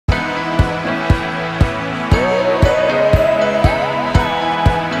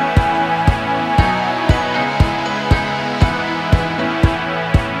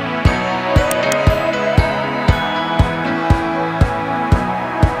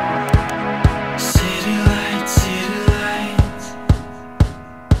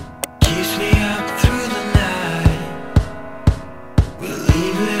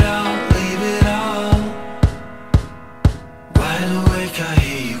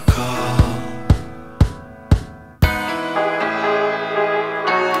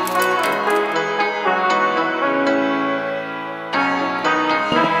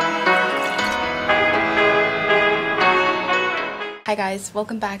guys,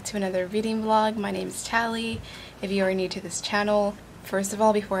 welcome back to another reading vlog. My name is Tally. If you are new to this channel, first of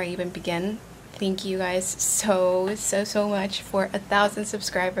all, before I even begin, thank you guys so much for 1,000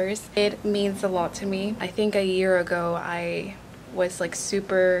 subscribers. It means a lot to me. I think a year ago I was like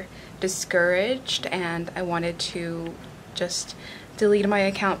super discouraged and I wanted to just delete my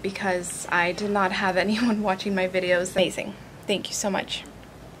account because I did not have anyone watching my videos. Amazing. Thank you so much.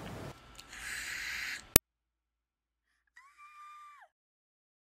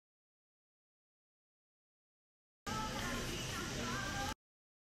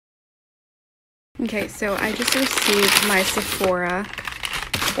 Okay, so I just received my Sephora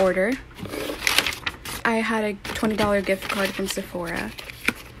order. I had a $20 gift card from Sephora.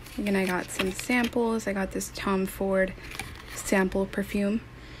 And I got some samples. I got this Tom Ford sample perfume.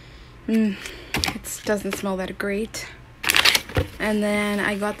 It doesn't smell that great. And then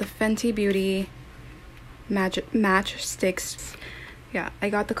I got the Fenty Beauty match sticks. Yeah, I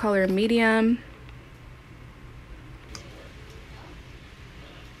got the color medium.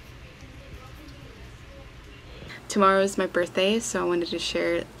 Tomorrow is my birthday, so I wanted to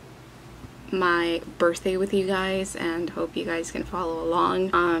share my birthday with you guys and hope you guys can follow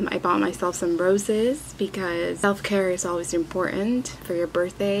along. I bought myself some roses because self-care is always important for your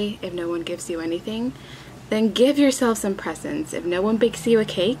birthday. If no one gives you anything, then give yourself some presents. If no one bakes you a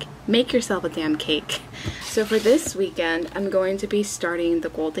cake, make yourself a damn cake. So for this weekend, I'm going to be starting The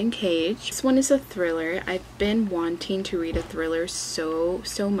Golden Cage. This one is a thriller. I've been wanting to read a thriller so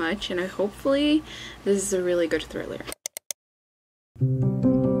much, and hopefully this is a really good thriller.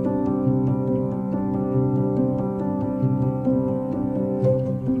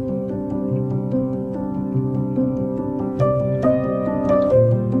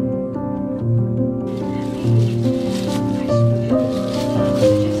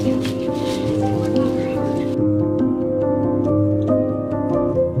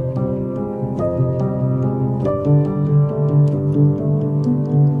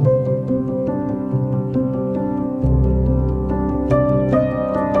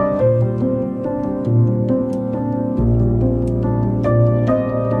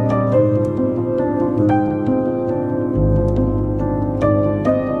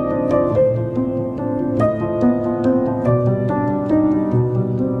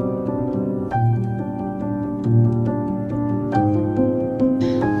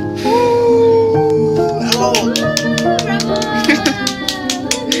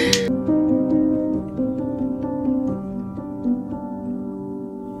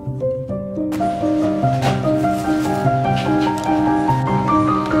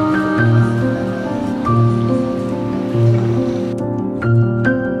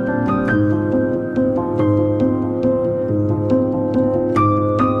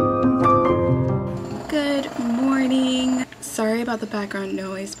 Sorry about the background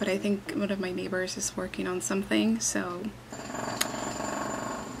noise, but I think one of my neighbors is working on something, so.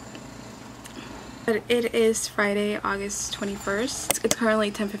 But it is Friday, August 21st. It's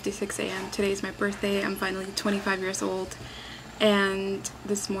currently 10:56 a.m. Today is my birthday. I'm finally 25 years old. And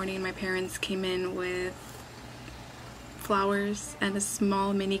this morning my parents came in with flowers and a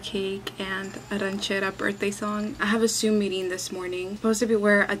small mini cake and a ranchera birthday song. I have a Zoom meeting this morning. I'm supposed to be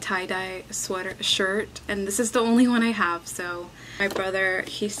wear a tie-dye shirt, and this is the only one I have. So my brother,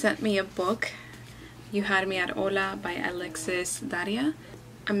 he sent me a book, You Had Me at Hola by Alexis Daria.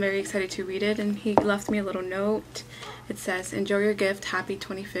 I'm very excited to read it, and he left me a little note. It says, "Enjoy your gift, happy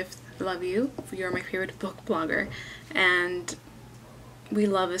 25th, love you, you're my favorite book blogger." And we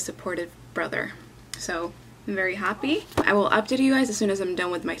love a supportive brother. So I'm very happy. I will update you guys as soon as I'm done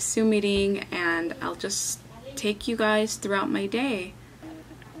with my Zoom meeting, and I'll just take you guys throughout my day.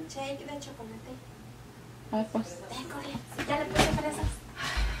 Oh,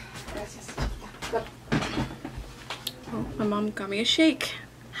 my mom got me a shake.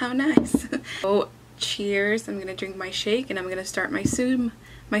 How nice. Oh, cheers. I'm gonna drink my shake and I'm gonna start my Zoom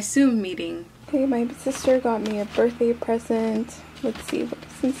meeting. Okay, my sister got me a birthday present. Let's see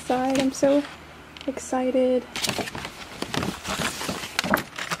what's inside. I'm so excited.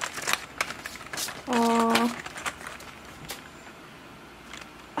 Aww.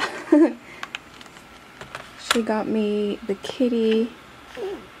 She got me the kitty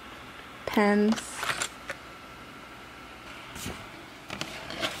pens.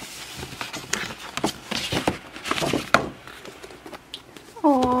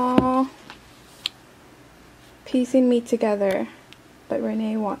 Aww. Piecing me together by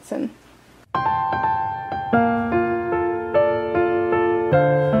Renee Watson.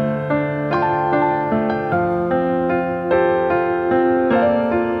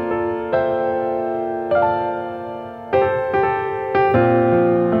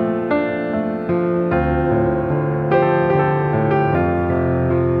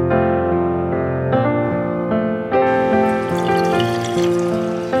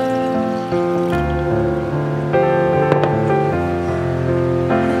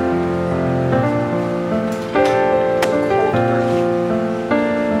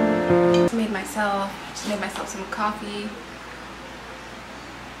 coffee.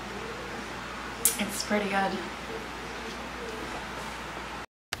 It's pretty good.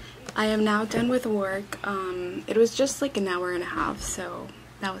 I am now done with work. It was just like an hour and a half, so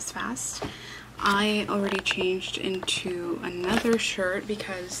that was fast. I already changed into another shirt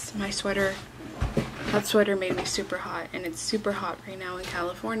because my sweater, that sweater made me super hot, and it's super hot right now in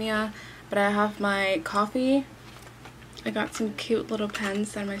California. But I have my coffee. I got some cute little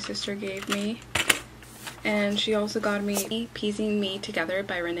pens that my sister gave me. And she also got me Piecing Me Together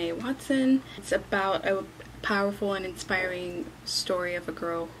by Renee Watson. It's about a powerful and inspiring story of a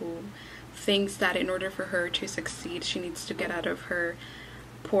girl who thinks that in order for her to succeed, she needs to get out of her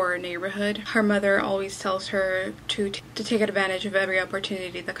poor neighborhood. Her mother always tells her to take advantage of every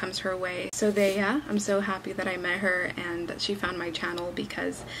opportunity that comes her way. So I'm so happy that I met her and that she found my channel,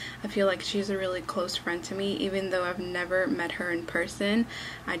 because I feel like she's a really close friend to me. Even though I've never met her in person,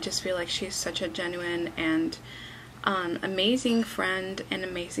 I just feel like she's such a genuine and amazing friend and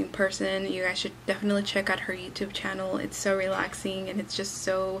amazing person. You guys should definitely check out her YouTube channel. It's so relaxing and it's just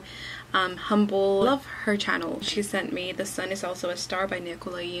so humble. Love her channel. She sent me The Sun Is Also a Star by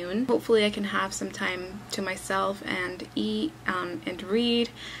Nicola Yoon. Hopefully I can have some time to myself and eat and read.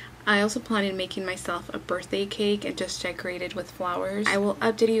 I also plan on making myself a birthday cake and just decorate it with flowers. I will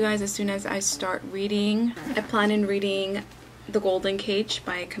update you guys as soon as I start reading. I plan on reading The Golden Cage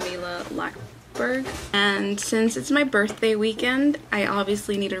by Camilla Läckberg. And since it's my birthday weekend, I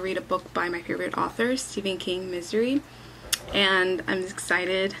obviously need to read a book by my favorite author, Stephen King, Misery. And I'm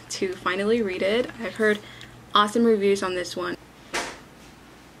excited to finally read it. I've heard awesome reviews on this one.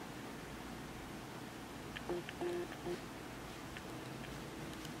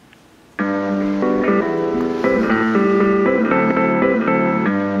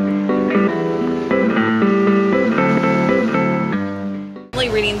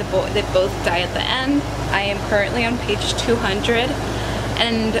 Reading They Both Die at the End. I am currently on page 200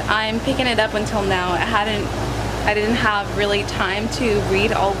 and I'm picking it up until now. I didn't have really time to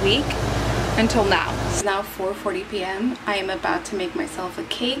read all week until now. It's now 4:40 p.m. I am about to make myself a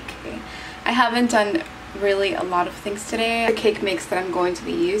cake. I haven't done really a lot of things today. The cake mix that I'm going to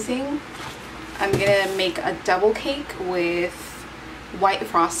be using, I'm gonna make a double cake with white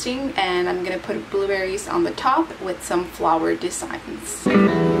frosting, and I'm gonna put blueberries on the top with some flower designs.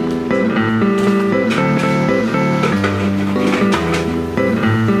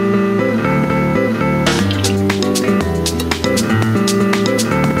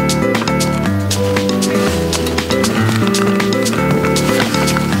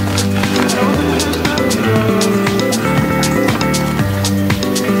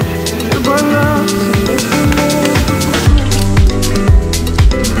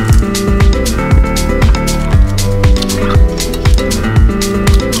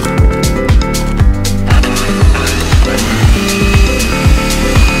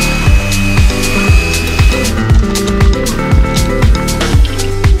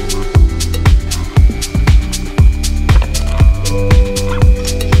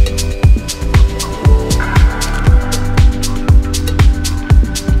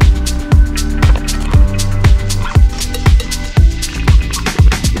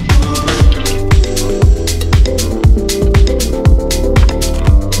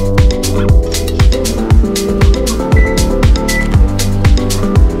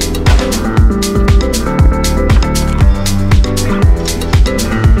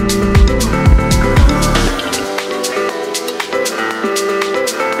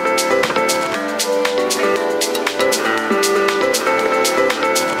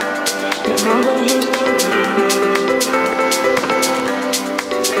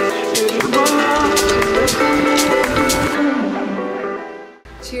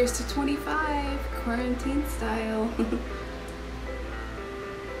 Cheers to 25, quarantine style.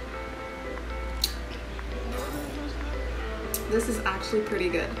 This is actually pretty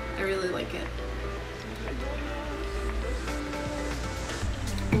good. I really like it.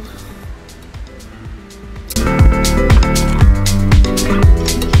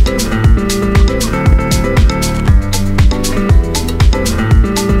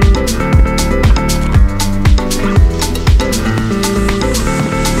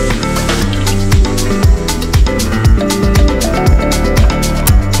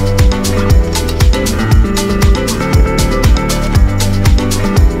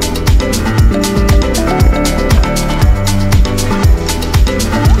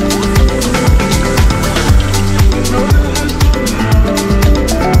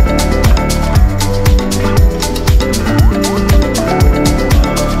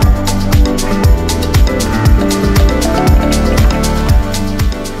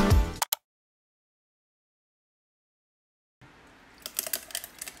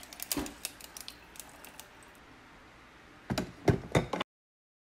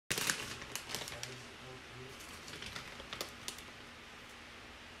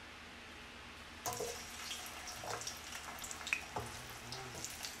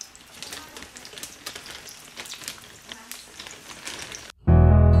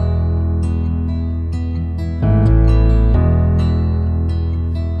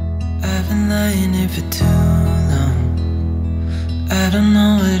 for too long. I don't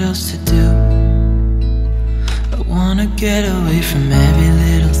know what else to do. I wanna get away from every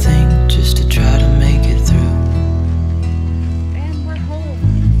little thing just to try to make it through. And we're home.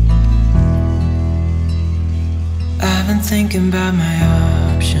 I've been thinking about my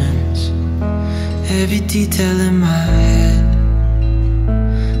options, every detail in my head,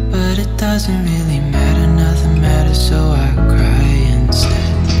 but it doesn't really matter, nothing matters, so I cry instead.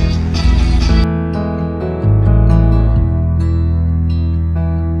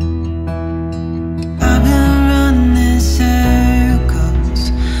 I've been running in circles,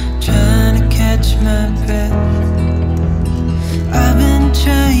 trying to catch my breath. I've been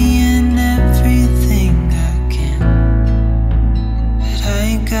trying everything I can, but I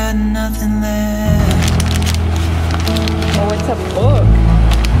ain't got nothing left. Oh, it's a book.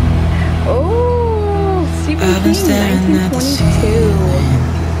 Oh, Stephen I've been King, staring at the 1922. ceiling.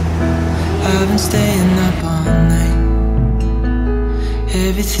 I've been staying up all night.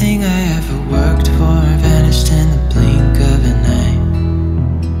 Everything I ever worked for vanished in the blink of an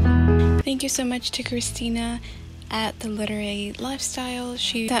eye. Thank you so much to Christina at The Literary Lifestyle.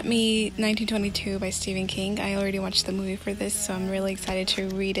 She sent me 1922 by Stephen King. I already watched the movie for this, so I'm really excited to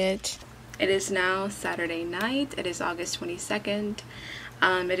read it. It is now Saturday night. It is August 22nd.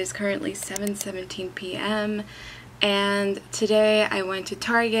 It is currently 7:17 p.m. and today I went to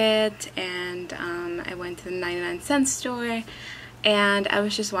Target and I went to the 99-cent store and I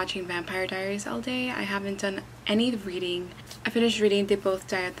was just watching Vampire Diaries all day. I haven't done any reading. I finished reading They Both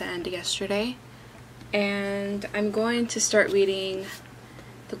Die at the End yesterday, and I'm going to start reading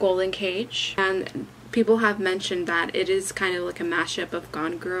The Golden Cage. And people have mentioned that it is kind of like a mashup of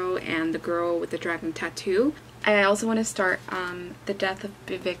Gone Girl and The Girl with the Dragon Tattoo. I also want to start The Death of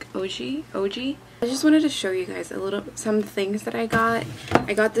Vivek Oji. I just wanted to show you guys some things that I got.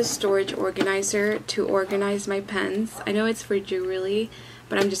 I got this storage organizer to organize my pens. I know it's for jewelry,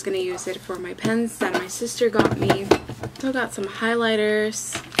 but I'm just going to use it for my pens that my sister got me. So I got some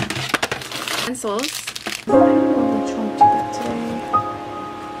highlighters, pencils. I don't know which one to get today.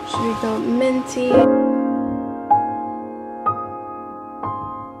 Should we go minty?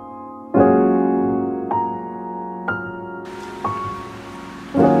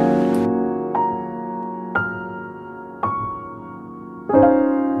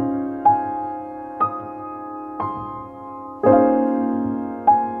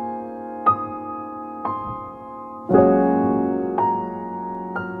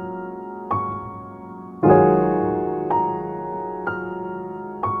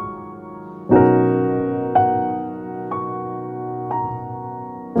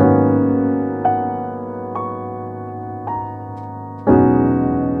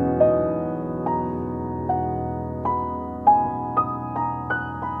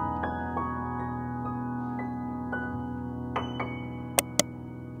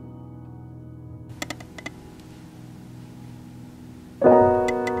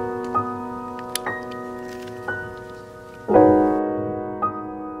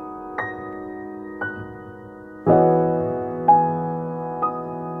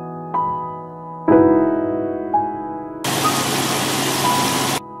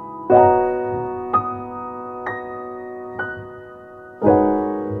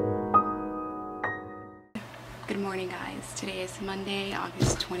 Good morning, guys. Today is Monday,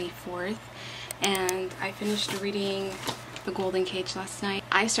 August 24th, and I finished reading The Golden Cage last night.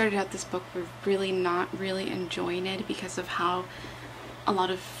 I started out this book with not really enjoying it because of how a lot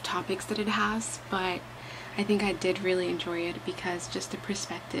of topics that it has, but I think I did really enjoy it because just the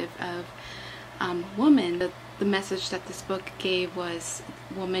perspective of women. The message that this book gave was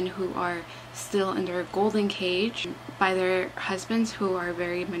women who are still in their golden cage by their husbands who are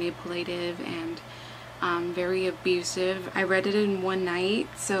very manipulative and very abusive. I read it in one night,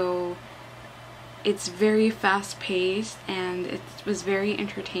 so it's very fast-paced and it was very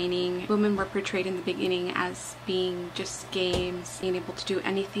entertaining. Women were portrayed in the beginning as being just games, being able to do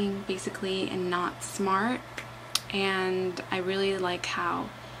anything basically and not smart, and I really like how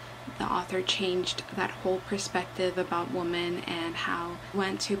the author changed that whole perspective about women and how he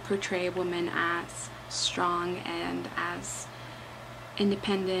went to portray women as strong and as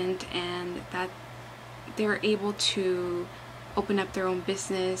independent, and that they're able to open up their own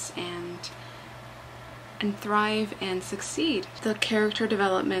business and thrive and succeed. The character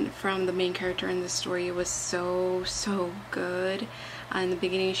development from the main character in the story was so good. In the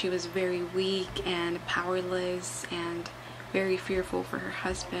beginning she was very weak and powerless and very fearful for her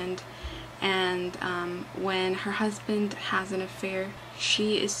husband, And when her husband has an affair,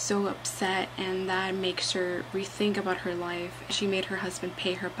 she is so upset, and that makes her rethink about her life. She made her husband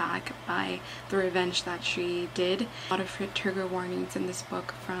pay her back by the revenge that she did. A lot of trigger warnings in this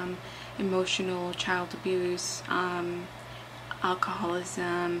book, from emotional child abuse,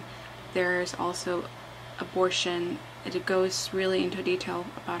 alcoholism. There's also abortion. It goes really into detail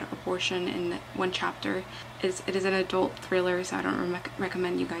about abortion in one chapter. It is an adult thriller, so I don't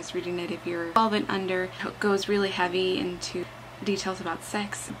recommend you guys reading it if you're 12 and under. It goes really heavy into details about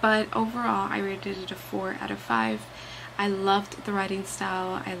sex, but overall I rated it a 4 out of 5. I loved the writing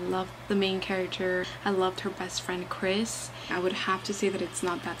style. I loved the main character. I loved her best friend Chris. I would have to say that it's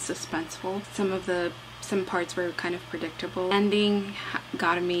not that suspenseful. Some parts were kind of predictable. Ending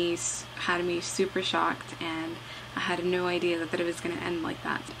had me super shocked, and I had no idea that it was going to end like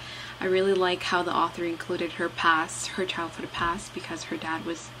that. I really like how the author included her childhood past, because her dad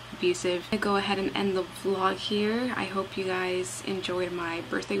was abusive. I go ahead and end the vlog here. I hope you guys enjoyed my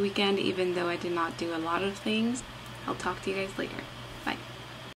birthday weekend, even though I did not do a lot of things. I'll talk to you guys later.